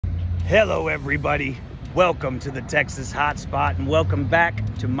Hello everybody, welcome to the Texas Hotspot and welcome back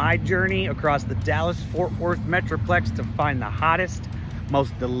to my journey across the Dallas-Fort Worth Metroplex to find the hottest,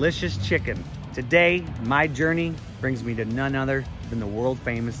 most delicious chicken. Today, my journey brings me to none other than the world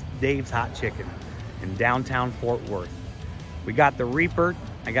famous Dave's Hot Chicken in downtown Fort Worth. We got the Reaper.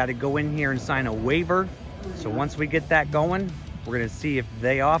 I got to go in here and sign a waiver. So once we get that going, we're gonna see if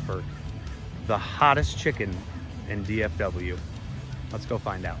they offer the hottest chicken in DFW. Let's go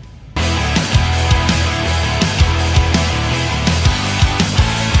find out.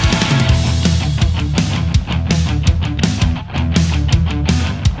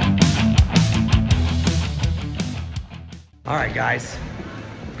 All right, guys,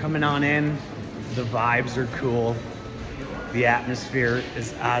 coming on in. The vibes are cool. The atmosphere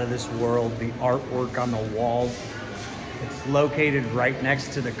is out of this world. The artwork on the walls. It's located right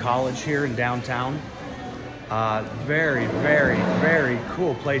next to the college here in downtown. Very, very, very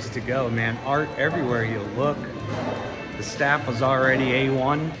cool place to go, man. Art everywhere you look. The staff was already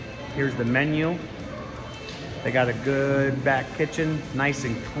A1. Here's the menu. They got a good back kitchen, nice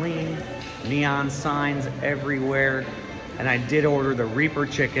and clean. Neon signs everywhere. And I did order the Reaper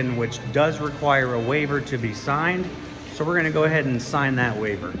chicken, which does require a waiver to be signed. So we're gonna go ahead and sign that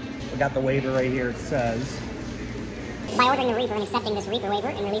waiver. We got the waiver right here. It says, by ordering the Reaper and accepting this Reaper waiver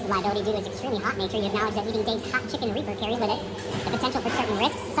and release of liability due to its extremely hot nature, you acknowledge that eating Dave's Hot Chicken Reaper carries with it the potential for certain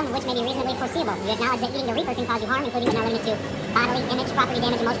risks, some of which may be reasonably foreseeable. You acknowledge that eating the Reaper can cause you harm, including but not limited to bodily, image, property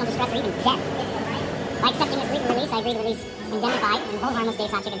damage, emotional distress, or even death. By accepting this Reaper release, I agree to release, indemnify, and hold harmless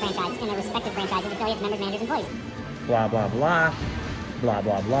Dave's Hot Chicken franchise and their respective franchises, affiliates, members, managers, employees. blah, blah, blah, blah,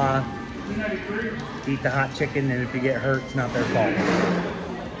 blah, blah. Eat the hot chicken, and if you get hurt, it's not their fault.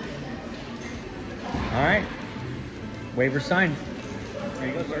 All right, waiver signed. There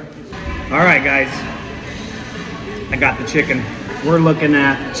you go, sir. All right, guys, I got the chicken. We're looking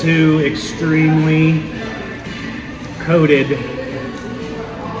at two extremely coated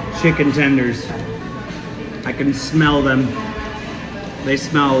chicken tenders. I can smell them. They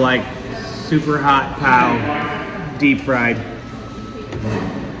smell like super hot pow, deep fried.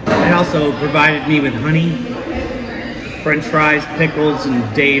 They also provided me with honey, French fries, pickles, and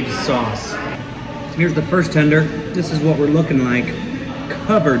Dave's sauce. Here's the first tender. This is what we're looking like.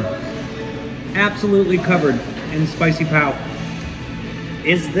 Covered, absolutely covered in spicy pow.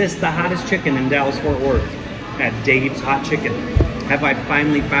 Is this the hottest chicken in Dallas-Fort Worth? At Dave's Hot Chicken. Have I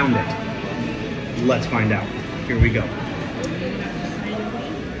finally found it? Let's find out. Here we go.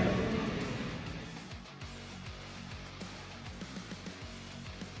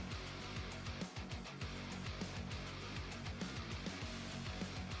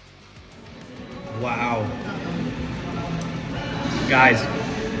 Wow. Guys.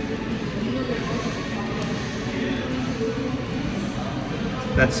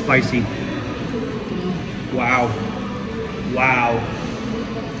 That's spicy. Wow. Wow.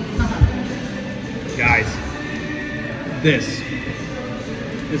 Guys. This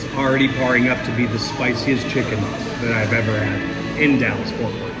is already pouring up to be the spiciest chicken that I've ever had in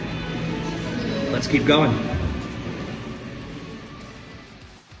Dallas-Fort Worth. Let's keep going.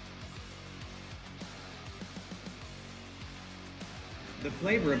 The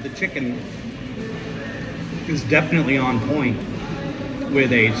flavor of the chicken is definitely on point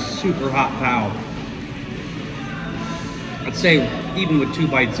with a super hot pow. I'd say even with 2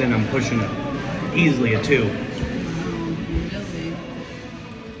 bites in, I'm pushing it easily a 2.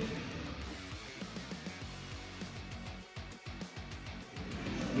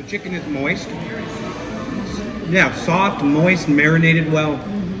 The chicken is moist. Yeah, soft, moist, marinated well.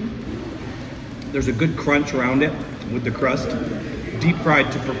 There's a good crunch around it with the crust. Deep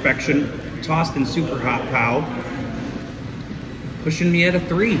fried to perfection, tossed in super hot pow, pushing me at a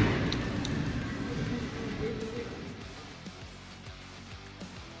 3.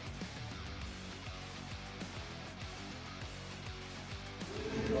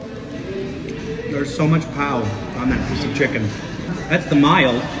 There's so much pow on that piece of chicken. That's the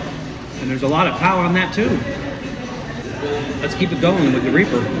mild, and there's a lot of pow on that too. Let's keep it going with the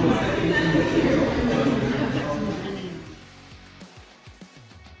Reaper.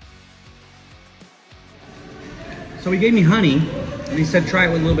 So he gave me honey, and he said try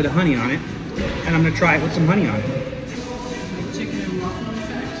it with a little bit of honey on it, and I'm gonna try it with some honey on it. Chicken and waffle.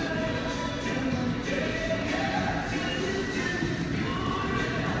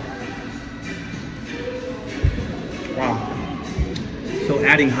 Wow. So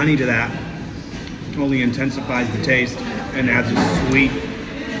adding honey to that only intensifies the taste and adds a sweet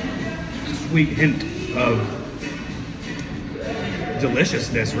hint of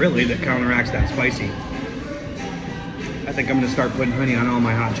deliciousness, really, that counteracts that spicy. I think I'm gonna start putting honey on all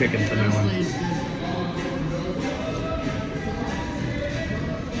my hot chicken from now on.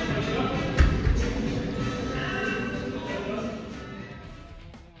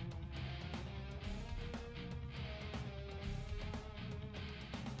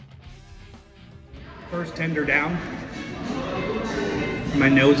 First tender down. My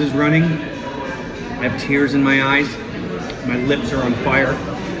nose is running. I have tears in my eyes. My lips are on fire.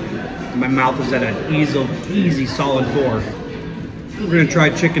 My mouth is at an easy solid 4. We're gonna try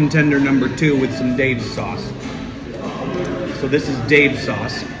chicken tender number 2 with some Dave's sauce. So this is Dave's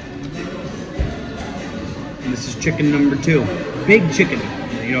sauce. And this is chicken number 2. Big chicken.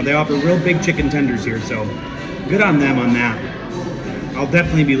 You know, they offer real big chicken tenders here, so good on them on that. I'll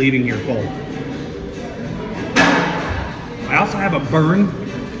definitely be leaving here full. I also have a burn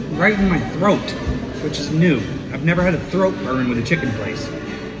right in my throat, which is new. I've never had a throat burn with a chicken place.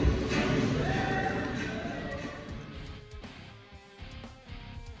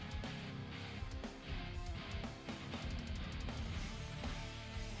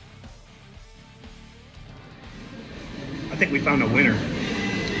 I think we found a winner.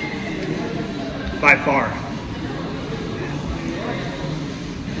 By far.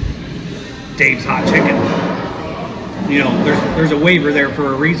 Dave's Hot Chicken. You know, there's a waiver there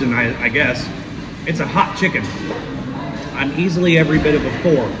for a reason, I guess. It's a hot chicken. I'm easily every bit of a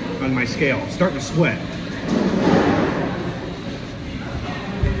 4 on my scale. I'm starting to sweat.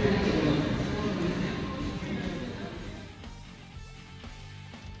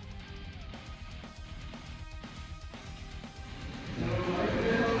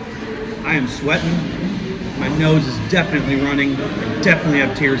 I am sweating. My nose is definitely running. I definitely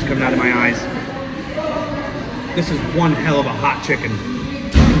have tears coming out of my eyes. This is one hell of a hot chicken.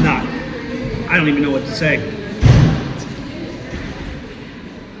 I don't even know what to say.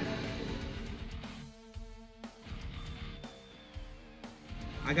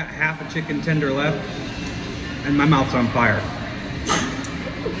 I got half a chicken tender left, and my mouth's on fire.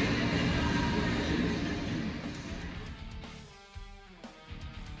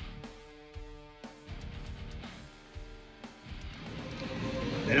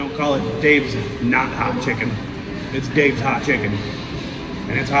 They don't call it Dave's Not Hot Chicken. It's Dave's Hot Chicken,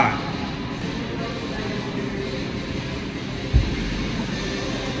 and it's hot.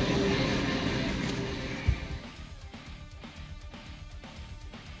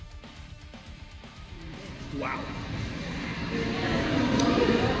 Wow.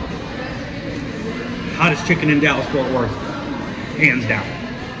 Hottest chicken in Dallas-Fort Worth, hands down.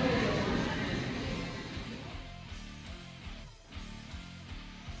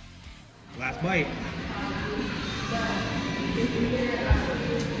 Last bite.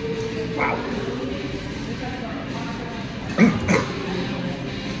 Wow.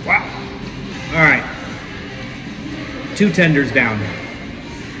 Wow. All right. 2 tenders down.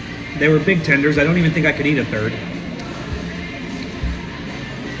 They were big tenders. I don't even think I could eat a third.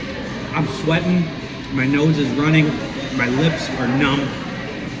 I'm sweating. My nose is running. My lips are numb.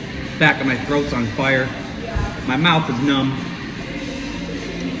 Back of my throat's on fire. My mouth is numb.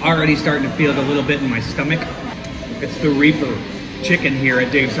 Already starting to feel it a little bit in my stomach. It's the Reaper chicken here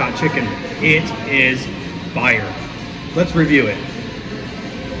at Dave's Hot Chicken. It is fire. Let's review it.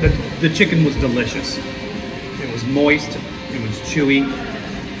 The chicken was delicious. It was moist. It was chewy,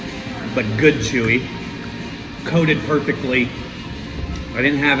 but good chewy. Coated perfectly. I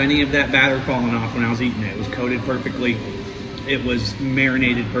didn't have any of that batter falling off when I was eating it. It was coated perfectly. It was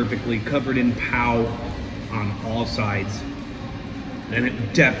marinated perfectly, covered in pow on all sides. And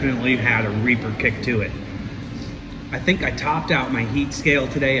it definitely had a Reaper kick to it. I think I topped out my heat scale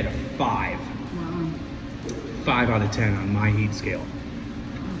today at a 5. Wow. 5 out of 10 on my heat scale.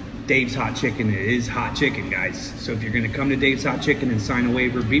 Dave's Hot Chicken, it is hot chicken, guys. So if you're gonna come to Dave's Hot Chicken and sign a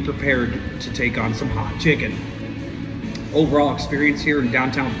waiver, be prepared to take on some hot chicken. Overall experience here in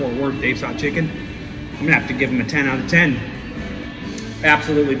downtown Fort Worth, Dave's Hot Chicken, I'm gonna have to give them a 10 out of 10.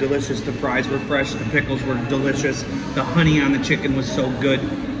 Absolutely delicious. The fries were fresh, the pickles were delicious, the honey on the chicken was so good,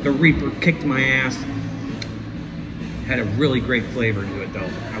 the Reaper kicked my ass. Had a really great flavor to it though.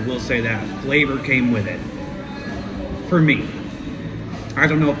 I will say that. Flavor came with it. For me. I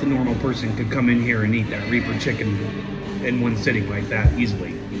don't know if the normal person could come in here and eat that Reaper chicken in one sitting like that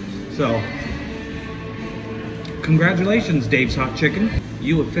easily. So, congratulations, Dave's Hot Chicken.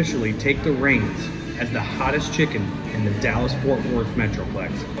 You officially take the reins as the hottest chicken in the Dallas-Fort Worth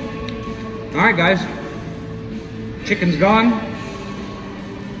Metroplex. All right, guys. Chicken's gone.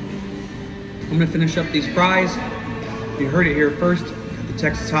 I'm gonna finish up these fries. You heard it here first at the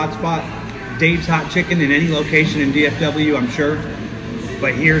Texas Hotspot. Dave's Hot Chicken in any location in DFW, I'm sure.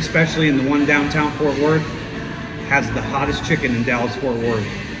 But here, especially in the one downtown Fort Worth, has the hottest chicken in Dallas-Fort Worth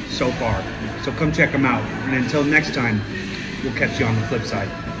so far. So come check them out. And until next time, we'll catch you on the flip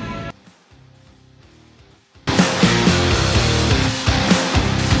side.